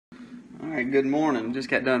Alright, good morning. Just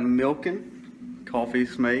got done milking.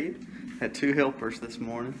 Coffee's made. Had 2 helpers this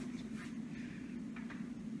morning.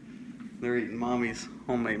 They're eating Mommy's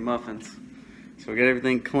homemade muffins. So we got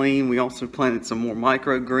everything clean. We also planted some more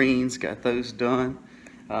microgreens, got those done.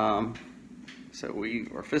 So we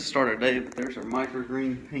are fifth start our day, but there's our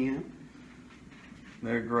microgreen pan.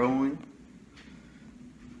 They're growing.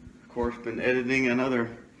 Of course, been editing another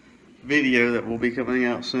video that will be coming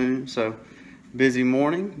out soon. So busy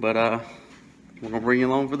morning, but we're gonna bring you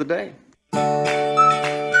along for the day.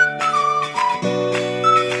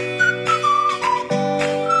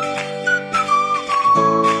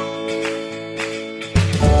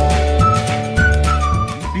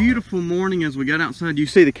 Beautiful morning as we got outside. You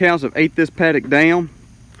see the cows have ate this paddock down.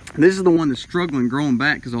 This is the one that's struggling growing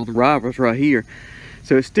back because all the rye was right here.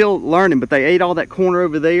 So it's still learning, but they ate all that corner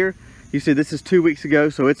over there. You see this is 2 weeks ago,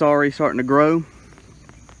 so it's already starting to grow.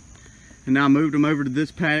 And now I moved them over to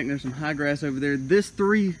this paddock. There's some high grass over there. This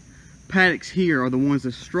 3 paddocks here are the ones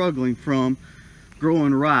that's struggling from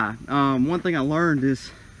growing rye. One thing I learned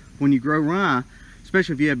is when you grow rye,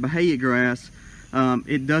 especially if you have Bahia grass,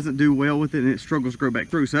 it doesn't do well with it and it struggles to grow back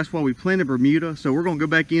through. So that's why we planted Bermuda. So we're gonna go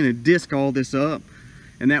back in and disc all this up,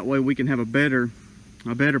 and that way we can have a better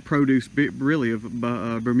produce really of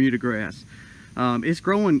Bermuda grass. It's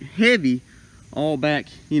growing heavy all back,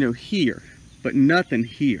 here, but nothing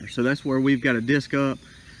here. So that's where we've got to disc up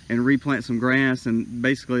and replant some grass, and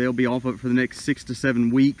basically they'll be off of it for the next 6 to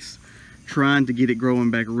 7 weeks, trying to get it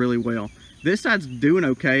growing back really well. This side's doing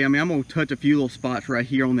okay. I mean, I'm gonna touch a few little spots right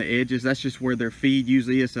here on the edges. That's just where their feed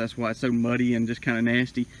usually is, so that's why it's so muddy and just kind of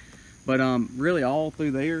nasty. But really all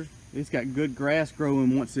through there, it's got good grass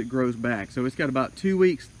growing once it grows back. So it's got about 4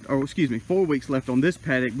 weeks left on this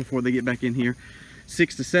paddock before they get back in here.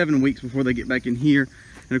 6 to 7 weeks before they get back in here.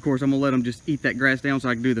 And of course, I'm gonna let them just eat that grass down so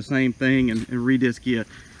I can do the same thing and redisc it.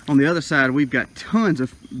 On the other side, we've got tons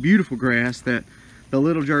of beautiful grass that the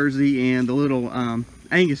little Jersey and the little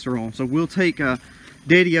Angus are on. So we'll take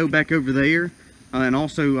Daddy-O back over there, and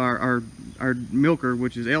also our milker,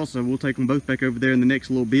 which is Elsa. We'll take them both back over there in the next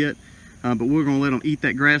little bit. But we're gonna let them eat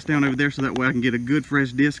that grass down over there, so that way I can get a good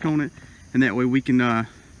fresh disc on it, and that way we can,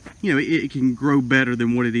 it can grow better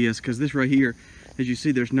than what it is. Because this right here, as you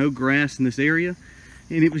see, there's no grass in this area,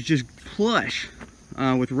 and it was just plush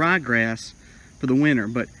with ryegrass for the winter,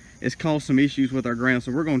 but it's caused some issues with our ground.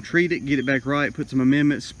 So we're gonna treat it, get it back right, put some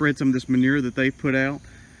amendments, spread some of this manure that they put out,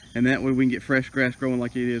 and that way we can get fresh grass growing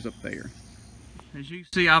like it is up there. As you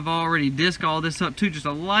see, I've already disced all this up too, just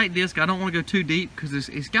a light disc. I don't want to go too deep because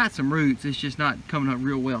it's got some roots. It's just not coming up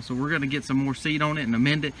real well. So we're going to get some more seed on it and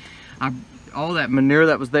amend it. All that manure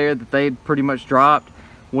that was there that they had pretty much dropped,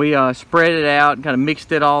 we spread it out and kind of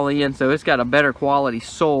mixed it all in. So it's got a better quality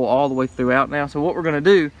soil all the way throughout now. So what we're going to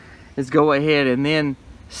do is go ahead and then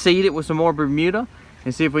seed it with some more Bermuda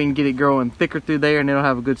and see if we can get it growing thicker through there, and it'll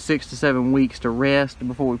have a good 6 to 7 weeks to rest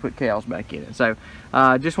before we put cows back in it. So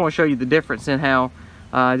just want to show you the difference in how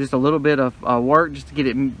just a little bit of work just to get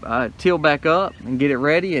it tilled back up and get it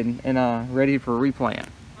ready and ready for replant.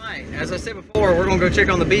 Alright, as I said before, we're going to go check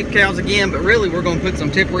on the beef cows again, but really we're going to put some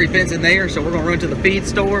temporary fence in there. So we're going to run to the feed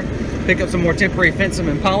store, pick up some more temporary fencing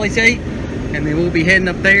and poly tape, and then we'll be heading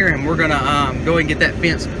up there, and we're going to go and get that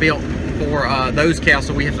fence built for those cows,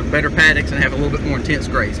 so we have some better paddocks and have a little bit more intense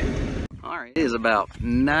grazing. All right, it is about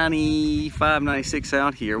 95, 96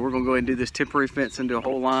 out here. We're gonna go ahead and do this temporary fence into a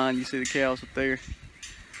whole line. You see the cows up there?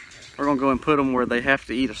 We're gonna go and put them where they have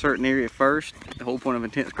to eat a certain area first. The whole point of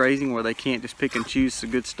intense grazing, where they can't just pick and choose the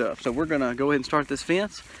good stuff. So we're gonna go ahead and start this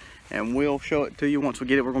fence, and we'll show it to you once we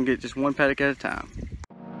get it. We're gonna get just one paddock at a time.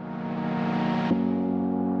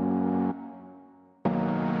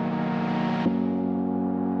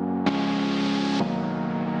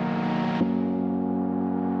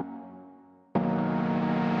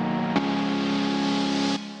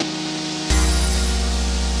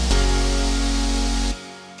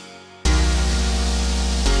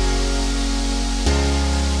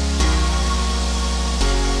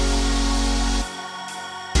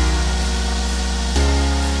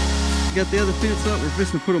 Got the other fence up. We're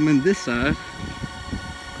fixing to put them in this side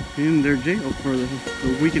in their jail for the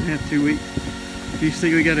week and a half, 2 weeks. You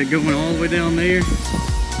see we got it going all the way down there,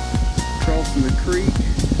 crossing the creek.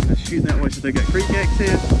 Let's shoot that way. So they got creek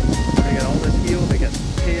access, they got all this hill, they got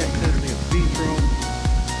hay access, they got feed trough,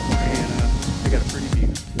 and they got a pretty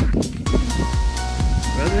view.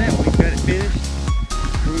 Other than that, we've got it finished.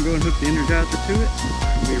 We're gonna go and hook the energizer to it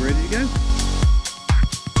and be ready to go.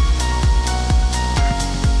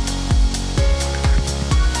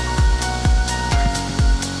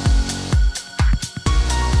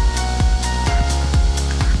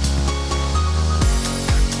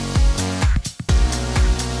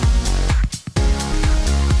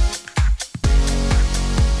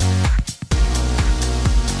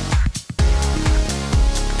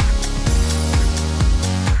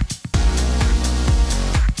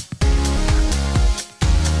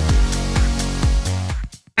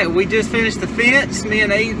 We just finished the fence. Me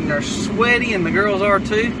and Aiden are sweaty and the girls are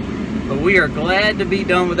too. But we are glad to be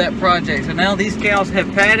done with that project. So now these cows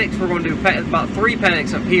have paddocks. We're going to do about 3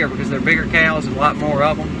 paddocks up here because they're bigger cows and a lot more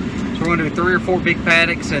of them. So we're going to do 3 or 4 big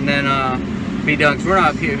paddocks and then be done because we're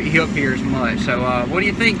not up here as much. So what do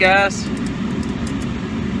you think, guys?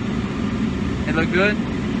 It look good?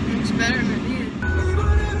 It's better than it did.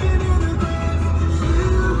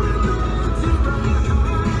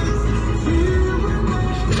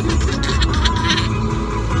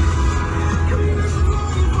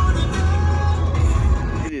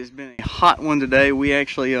 Hot one today. We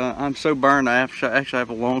actually I'm so burned I actually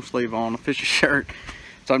have a long sleeve on, a fishing shirt,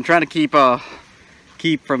 so I'm trying to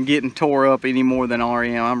keep from getting tore up any more than I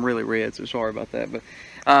already am. I'm really red, so sorry about that. But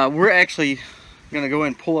we're actually gonna go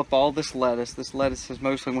ahead and pull up all this lettuce. This lettuce has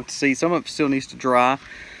mostly went to seed. Some of it still needs to dry,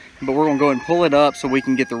 but we're gonna go ahead and pull it up so we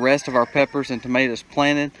can get the rest of our peppers and tomatoes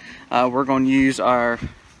planted. We're gonna use our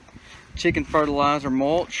chicken fertilizer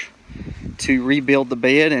mulch to rebuild the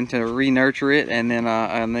bed and to re-nurture it, and then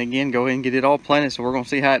again go ahead and get it all planted. So we're going to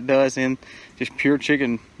see how it does in just pure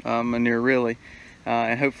chicken manure, really,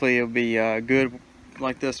 and hopefully it'll be good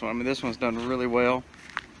like this one. I mean, this one's done really well.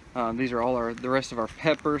 These are all the rest of our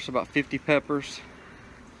peppers, about 50 peppers,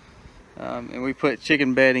 and we put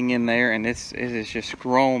chicken bedding in there, and it is just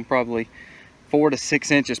grown probably 4 to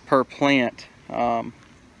 6 inches per plant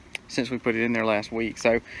since we put it in there last week.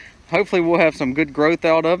 So hopefully we'll have some good growth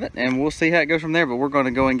out of it, and we'll see how it goes from there, but we're going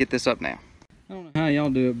to go and get this up now. I don't know how y'all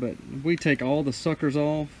do it, but we take all the suckers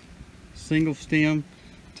off, single stem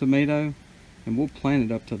tomato, and we'll plant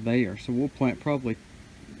it up to there. So we'll plant probably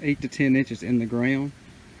 8 to 10 inches in the ground.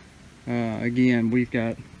 Again, we've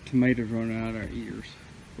got tomatoes running out of our ears,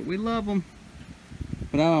 but we love them.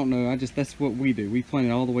 But I don't know, that's what we do. We plant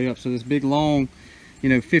it all the way up. So this big long,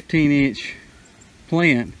 15-inch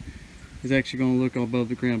plant is actually going to look above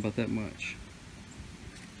the ground about that much.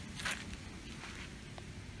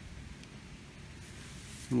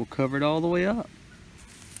 And we'll cover it all the way up.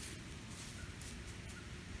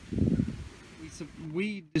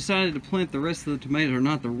 We decided to plant the rest of the tomatoes, or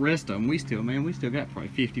not the rest of them. We still got probably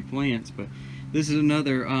 50 plants, but this is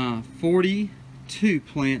another 42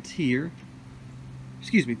 plants here.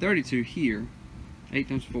 Excuse me, 32 here. 8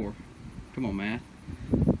 times 4. Come on, math.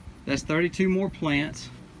 That's 32 more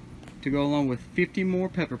plants to go along with 50 more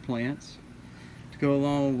pepper plants, to go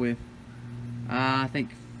along with I think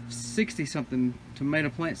 60 something tomato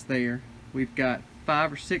plants there. We've got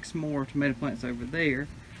 5 or 6 more tomato plants over there.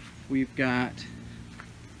 We've got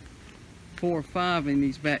 4 or 5 in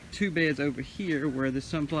these back 2 beds over here where the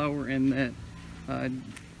sunflower and that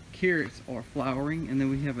carrots are flowering, and then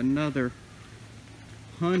we have another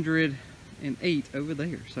 108 over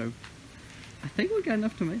there. So I think we got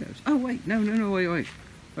enough tomatoes. Oh wait, no, wait.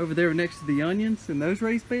 Over there next to the onions in those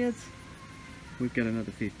raised beds, we've got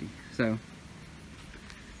another 50. So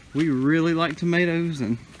we really like tomatoes,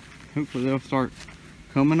 and hopefully they'll start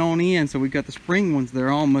coming on in. So we've got the spring ones,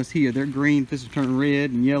 they're almost here. They're green, this will turn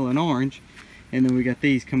red and yellow and orange. And then we got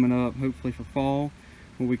these coming up hopefully for fall,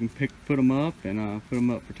 where we can put them up and put them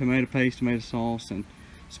up for tomato paste, tomato sauce, and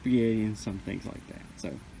spaghetti and some things like that.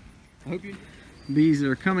 So I hope you. Bees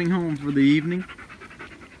are coming home for the evening.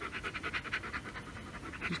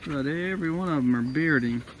 Just about every one of them are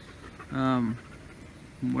bearding.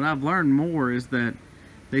 What I've learned more is that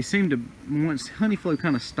they seem to, once honey flow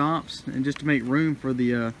kind of stops, and just to make room for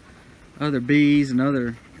the other bees and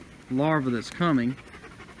other larvae that's coming,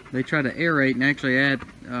 they try to aerate and actually add,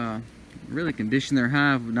 really condition their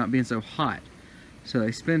hive with not being so hot. So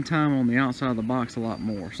they spend time on the outside of the box a lot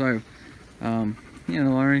more. So,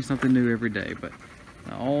 learning something new every day. But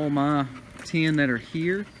all my 10 that are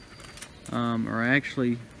here are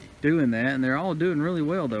actually doing that, and they're all doing really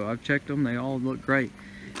well though. I've checked them, they all look great.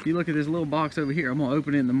 If you look at this little box over here, I'm gonna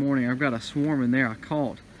open it in the morning. I've got a swarm in there I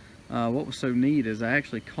caught. What was so neat is I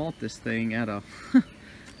actually caught this thing at a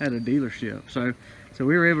at a dealership. So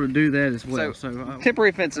we were able to do that as well. So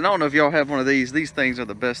temporary fencing, I don't know if y'all have one of these. These things are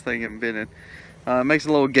the best thing invented. It makes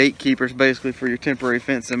a little gatekeepers basically for your temporary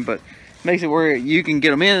fencing, but makes it where you can get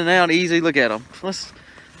them in and out easy. Look at them. Let's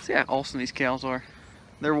see how awesome these cows are.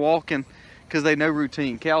 They're walking because they know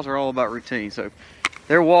routine. Cows are all about routine. So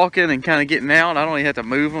they're walking and kind of getting out. I don't even have to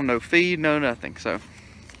move them. No feed, no nothing. So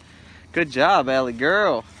good job, Allie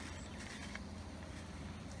girl.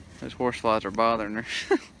 Those horseflies are bothering her.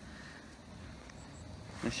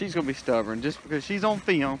 And she's going to be stubborn. Just because she's on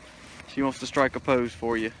film, she wants to strike a pose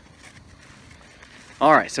for you.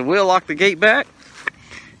 Alright, so we'll lock the gate back.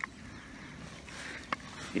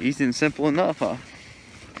 Easy and simple enough, huh?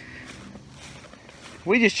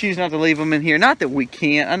 We just choose not to leave them in here. Not that we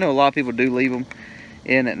can't. I know a lot of people do leave them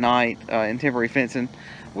in at night in temporary fencing.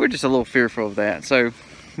 We're just a little fearful of that. So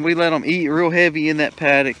we let them eat real heavy in that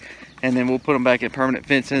paddock, and then we'll put them back in permanent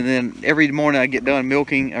fencing. And then every morning I get done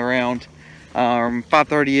milking around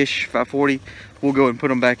 5:30ish, 5:40, we'll go and put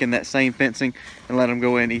them back in that same fencing and let them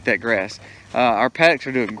go in and eat that grass. Our paddocks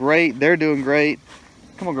are doing great. They're doing great.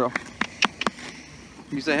 Come on, girl.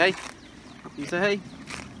 You say hey. You say hey.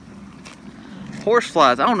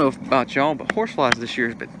 Horseflies, I don't know about y'all, but horseflies this year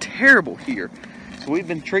has been terrible here. So we've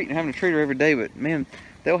been having to treat her every day, but man,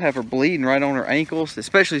 they'll have her bleeding right on her ankles,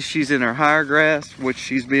 especially if she's in her higher grass, which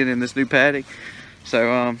she's been in this new paddock.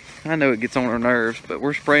 So I know it gets on her nerves, but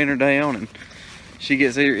we're spraying her down, and she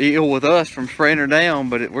gets ill with us from spraying her down,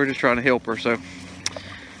 but we're just trying to help her. So,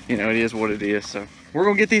 you know, it is what it is. So we're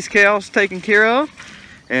gonna get these cows taken care of,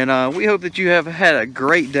 and we hope that you have had a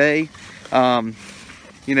great day.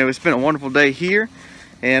 You know, it's been a wonderful day here,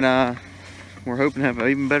 and we're hoping to have an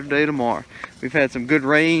even better day tomorrow. We've had some good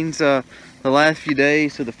rains the last few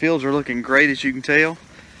days, so the fields are looking great, as you can tell.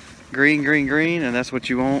 Green, green, green, and that's what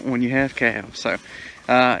you want when you have cows. So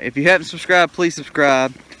if you haven't subscribed, please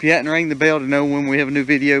subscribe. If you hadn't rang the bell to know when we have a new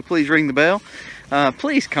video, please ring the bell.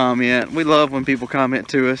 Please comment. We love when people comment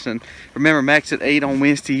to us. And remember, Max at 8 on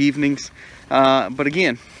Wednesday evenings. But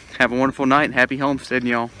again, have a wonderful night and happy homesteading,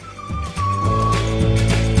 y'all.